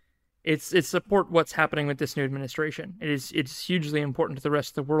it's support what's happening with this new administration. It's hugely important to the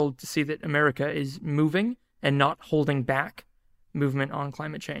rest of the world to see that America is moving and not holding back movement on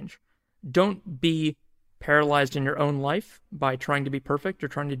climate change. Don't be paralyzed in your own life by trying to be perfect or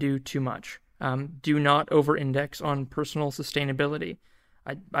trying to do too much. Do not over-index on personal sustainability.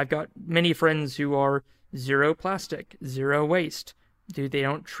 I've got many friends who are zero plastic, zero waste. They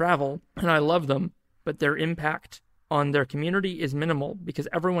don't travel, and I love them, but their impact on their community is minimal because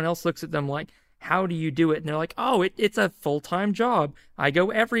everyone else looks at them like, how do you do it? And they're like, oh, it's a full-time job. I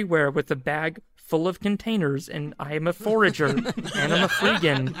go everywhere with a bag full of containers, and I am a forager, and I'm a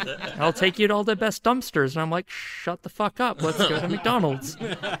freegan. I'll take you to all the best dumpsters. And I'm like, shut the fuck up. Let's go to McDonald's.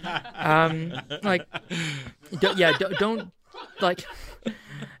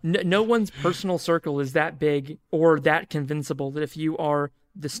 No one's personal circle is that big or that convincible that if you are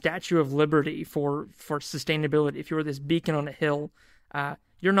the Statue of Liberty for sustainability, if you're this beacon on a hill,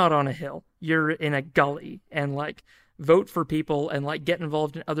 you're not on a hill. You're in a gully, and like, vote for people and like get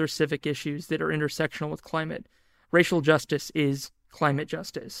involved in other civic issues that are intersectional with climate. Racial justice is climate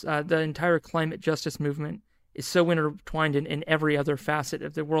justice. The entire climate justice movement is so intertwined in every other facet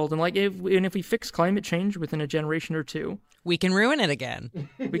of the world. And like, if we fix climate change within a generation or two, we can ruin it again.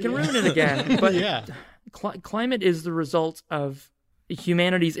 We can ruin it again. But yeah. Climate is the result of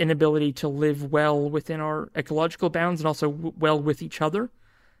humanity's inability to live well within our ecological bounds and also well with each other.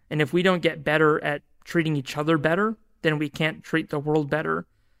 And if we don't get better at treating each other better, then we can't treat the world better.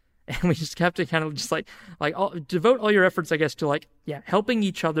 And we just have to kind of just devote all your efforts, I guess, to helping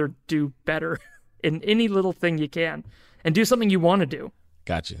each other do better in any little thing you can, and do something you want to do.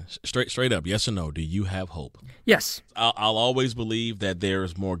 Gotcha. Straight up, yes or no? Do you have hope? Yes. I'll always believe that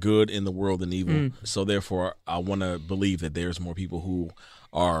there's more good in the world than evil. So therefore, I want to believe that there's more people who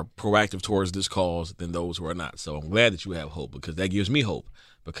are proactive towards this cause than those who are not. So I'm glad that you have hope, because that gives me hope,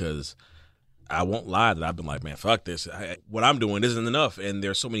 because I won't lie that I've been like, man, fuck this. What I'm doing isn't enough. And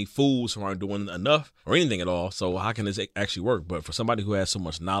there's so many fools who aren't doing enough or anything at all. So how can this actually work? But for somebody who has so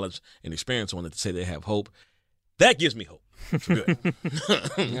much knowledge and experience on it to say they have hope, that gives me hope. It's good.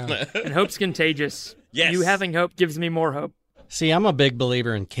 Yeah. And hope's contagious. Yes. You having hope gives me more hope. See, I'm a big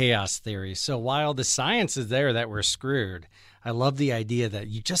believer in chaos theory. So while the science is there that we're screwed, I love the idea that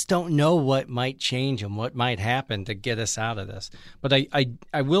you just don't know what might change and what might happen to get us out of this. But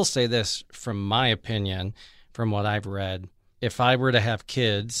I will say this, from my opinion, from what I've read, if I were to have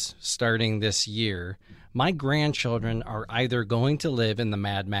kids starting this year, my grandchildren are either going to live in the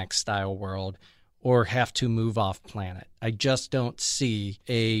Mad Max style world or have to move off planet. I just don't see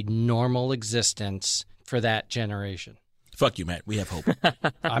a normal existence for that generation. Fuck you, Matt. We have hope.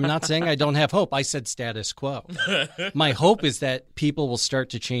 I'm not saying I don't have hope. I said status quo. My hope is that people will start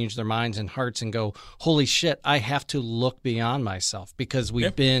to change their minds and hearts and go, holy shit, I have to look beyond myself, because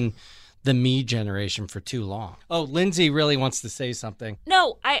we've been the me generation for too long. Oh, Lindsay really wants to say something.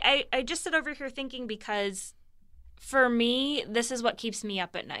 No, I just sit over here thinking, because for me, this is what keeps me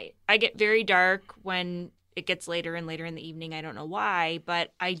up at night. I get very dark when it gets later and later in the evening. I don't know why,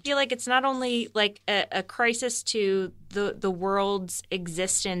 but I feel like it's not only like a crisis to the world's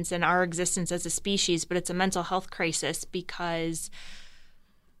existence and our existence as a species, but it's a mental health crisis, because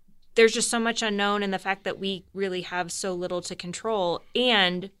there's just so much unknown, and the fact that we really have so little to control.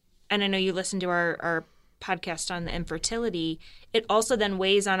 And I know you listened to our podcast on the infertility. It also then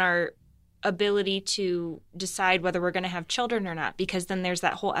weighs on our ability to decide whether we're going to have children or not, because then there's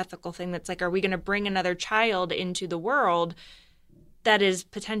that whole ethical thing that's like, are we going to bring another child into the world that is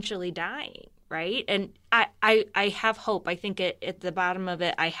potentially dying, right? And I have hope. I think at the bottom of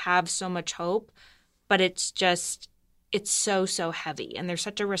it, I have so much hope, but it's so heavy. And there's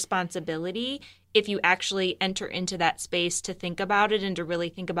such a responsibility if you actually enter into that space to think about it and to really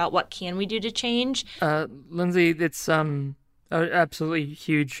think about what can we do to change. Lindsay, it's an absolutely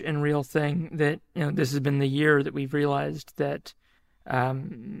huge and real thing that, this has been the year that we've realized that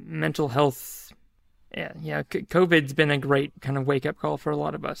mental health, COVID's been a great kind of wake-up call for a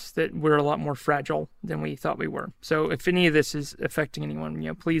lot of us, that we're a lot more fragile than we thought we were. So if any of this is affecting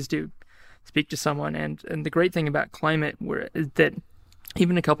anyone, please do speak to someone. And the great thing about climate is that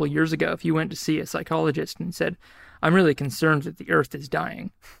even a couple of years ago, if you went to see a psychologist and said, I'm really concerned that the earth is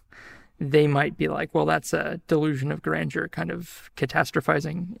dying, they might be like, well, that's a delusion of grandeur kind of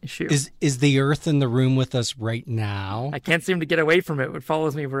catastrophizing issue. Is the earth in the room with us right now? I can't seem to get away from it. It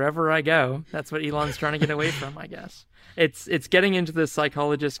follows me wherever I go. That's what Elon's trying to get away from, I guess. It's getting into the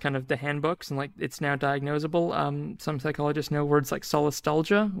psychologist kind of the handbooks, and like it's now diagnosable. Some psychologists know words like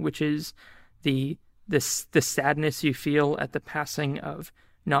solastalgia, which is the sadness you feel at the passing of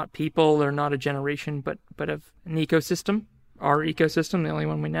not people or not a generation, but of an ecosystem, our ecosystem, the only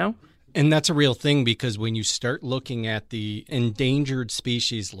one we know. And that's a real thing, because when you start looking at the endangered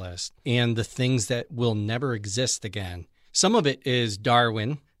species list and the things that will never exist again, some of it is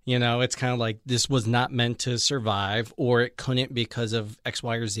Darwin. It's kind of like this was not meant to survive, or it couldn't because of X,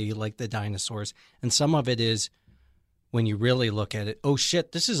 Y, or Z, like the dinosaurs. And some of it is, when you really look at it, oh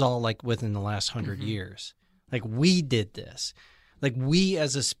shit, this is all like within the last 100 years. Like we did this. Like we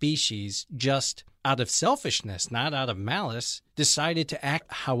as a species, just out of selfishness, not out of malice, decided to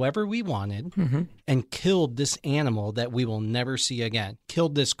act however we wanted and killed this animal that we will never see again,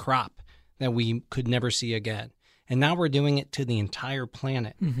 killed this crop that we could never see again. And now we're doing it to the entire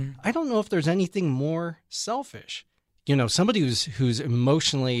planet. I don't know if there's anything more selfish. Somebody who's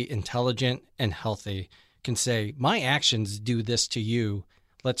emotionally intelligent and healthy can say, my actions do this to you.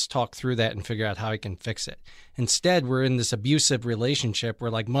 Let's talk through that and figure out how I can fix it. Instead, we're in this abusive relationship where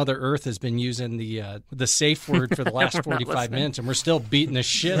like Mother Earth has been using the safe word for the last 45 minutes, and we're still beating the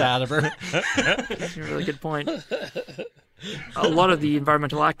shit out of her. That's a really good point. A lot of the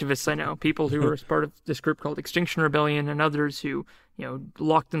environmental activists I know, people who are part of this group called Extinction Rebellion, and others who,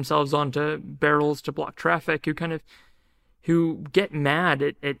 lock themselves onto barrels to block traffic, who get mad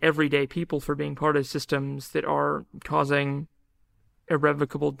at everyday people for being part of systems that are causing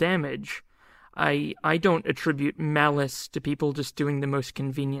irrevocable damage. I don't attribute malice to people just doing the most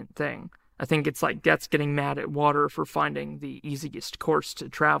convenient thing. I think it's like that's getting mad at water for finding the easiest course to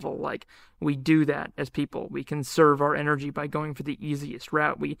travel. Like, we do that as people. We conserve our energy by going for the easiest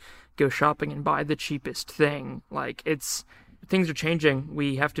route. We go shopping and buy the cheapest thing. Like, things are changing.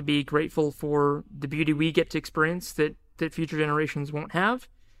 We have to be grateful for the beauty we get to experience that future generations won't have,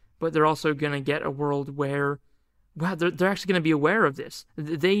 but they're also going to get a world where, wow, they're actually going to be aware of this.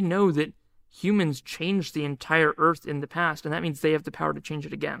 They know that humans changed the entire Earth in the past, and that means they have the power to change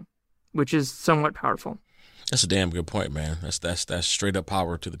it again, which is somewhat powerful. That's a damn good point, man. That's straight up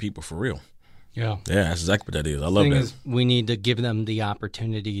power to the people for real. Yeah. Yeah, that's exactly what that is. I love that. Is, we need to give them the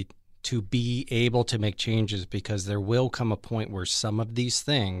opportunity to be able to make changes, because there will come a point where some of these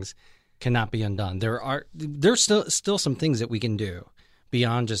things cannot be undone. There's still some things that we can do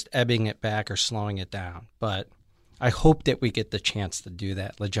beyond just ebbing it back or slowing it down. But I hope that we get the chance to do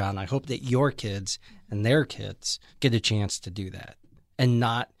that, LeJohn. I hope that your kids and their kids get a chance to do that and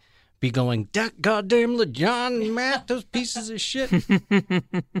not be going, that goddamn LeJohn and Matt, those pieces of shit.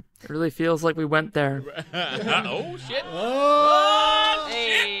 It really feels like we went there. Oh, shit. Oh,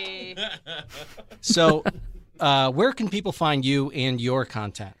 hey. So where can people find you and your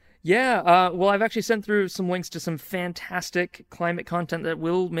content? Yeah, well, I've actually sent through some links to some fantastic climate content that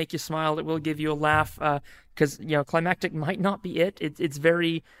will make you smile, that will give you a laugh, because, climactic might not be it. It's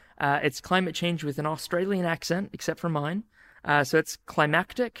very, it's climate change with an Australian accent, except for mine. So it's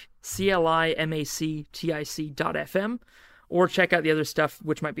climactic, CLIMACTIC.fm, or check out the other stuff,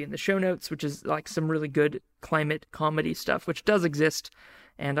 which might be in the show notes, which is like some really good climate comedy stuff, which does exist.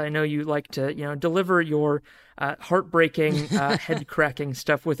 And I know you like to, deliver your heartbreaking, head-cracking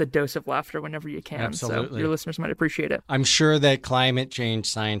stuff with a dose of laughter whenever you can. Absolutely. So your listeners might appreciate it. I'm sure that climate change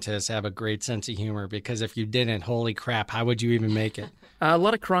scientists have a great sense of humor, because if you didn't, holy crap, how would you even make it? A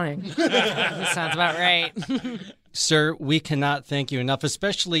lot of crying. Sounds about right. Sir, we cannot thank you enough,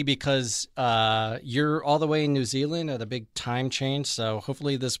 especially because you're all the way in New Zealand at a big time change. So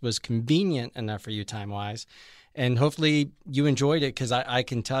hopefully this was convenient enough for you time-wise. And hopefully you enjoyed it, because I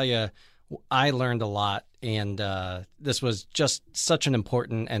can tell you, I learned a lot, and this was just such an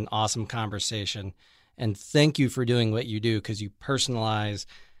important and awesome conversation. And thank you for doing what you do, because you personalize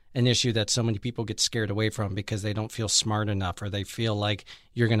an issue that so many people get scared away from because they don't feel smart enough, or they feel like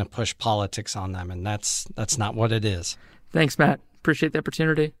you're going to push politics on them, and that's not what it is. Thanks, Matt. Appreciate the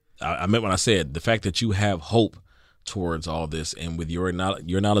opportunity. I meant when I said the fact that you have hope towards all this, and with your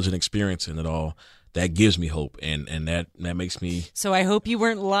knowledge and experience in it all, that gives me hope, and that makes me. So I hope you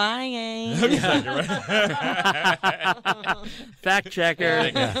weren't lying. Fact checker.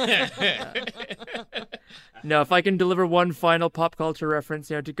 No, if I can deliver one final pop culture reference,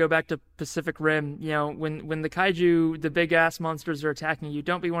 to go back to Pacific Rim, when the kaiju, the big ass monsters are attacking you,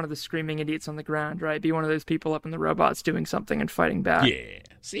 don't be one of the screaming idiots on the ground, right? Be one of those people up in the robots doing something and fighting back. Yeah.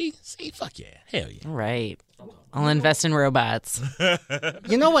 See, fuck yeah, hell yeah. Right. I'll invest in robots.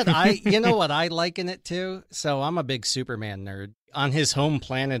 You know what I liken it to? So I'm a big Superman nerd. On his home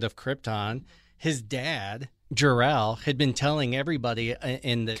planet of Krypton, his dad, Jor-El, had been telling everybody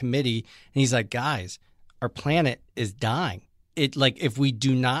in the committee, and he's like, guys, our planet is dying. If we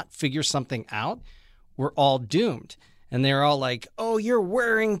do not figure something out, we're all doomed. And they're all like, oh, you're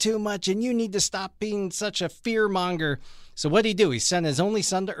worrying too much, and you need to stop being such a fear monger. So what did he do? He sent his only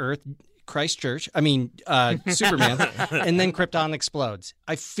son to Earth, Superman, and then Krypton explodes.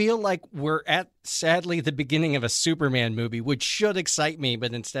 I feel like we're at, sadly, the beginning of a Superman movie, which should excite me,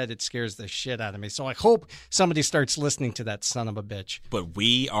 but instead it scares the shit out of me. So I hope somebody starts listening to that son of a bitch. But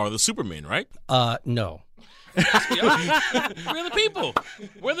we are the Supermen, right? No. We're the people.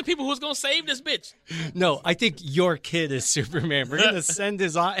 We're the people who's going to save this bitch. No, I think your kid is Superman. We're going to send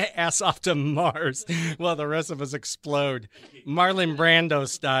his ass off to Mars while the rest of us explode. Marlon Brando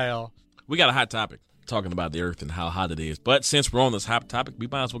style. We got a hot topic talking about the Earth and how hot it is. But since we're on this hot topic, we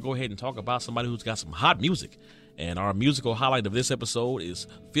might as well go ahead and talk about somebody who's got some hot music. And our musical highlight of this episode is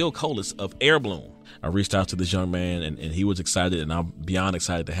Phil Collis of Air Bloom. I reached out to this young man, and he was excited, and I'm beyond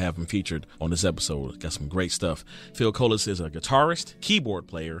excited to have him featured on this episode. Got some great stuff. Phil Collis is a guitarist, keyboard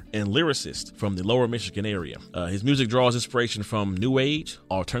player, and lyricist from the Lower Michigan area. His music draws inspiration from new age,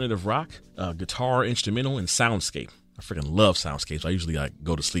 alternative rock, guitar, instrumental, and soundscape. I freaking love soundscapes. I usually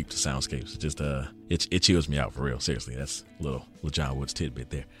go to sleep to soundscapes. Just it chills me out for real. Seriously, that's a little John Woods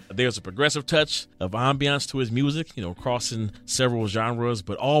tidbit there. There's a progressive touch of ambiance to his music, crossing several genres,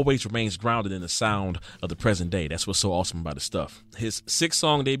 but always remains grounded in the sound of the present day. That's what's so awesome about his stuff. His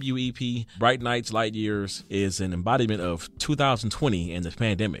 6-song debut EP, Bright Nights, Light Years, is an embodiment of 2020 and the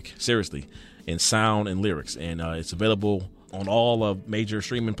pandemic. Seriously, in sound and lyrics, and it's available on all of major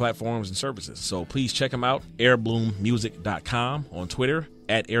streaming platforms and services. So please check them out. airbloommusic.com, on Twitter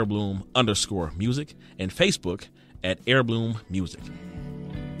at airbloom_music, and Facebook at airbloommusic.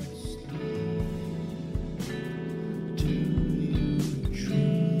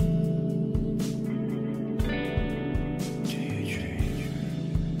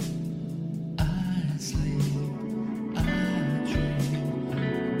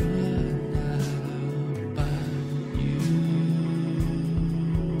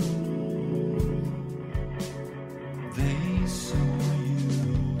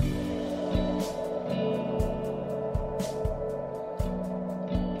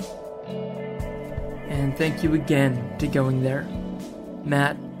 Thank you again to Going There.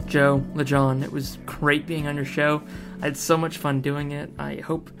 Matt, Joe, LeJohn, it was great being on your show. I had so much fun doing it. I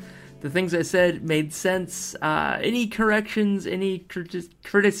hope the things I said made sense. Any corrections, any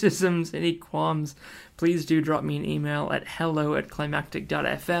criticisms, any qualms, please do drop me an email at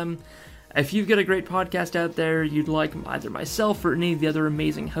hello@climactic.fm. If you've got a great podcast out there you'd like either myself or any of the other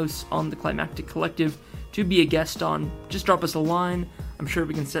amazing hosts on the Climactic Collective to be a guest on, just drop us a line. I'm sure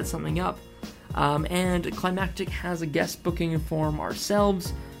we can set something up. And Climactic has a guest booking form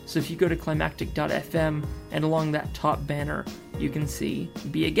ourselves, so if you go to climactic.fm and along that top banner you can see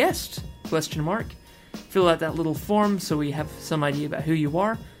be a guest, ? Fill out that little form so we have some idea about who you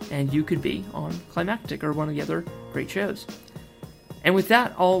are, and you could be on Climactic or one of the other great shows. And with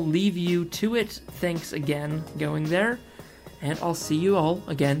that, I'll leave you to it. Thanks again, Going There, and I'll see you all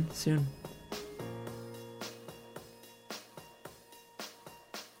again soon.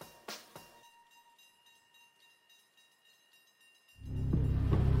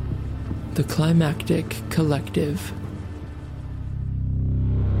 The Climactic Collective.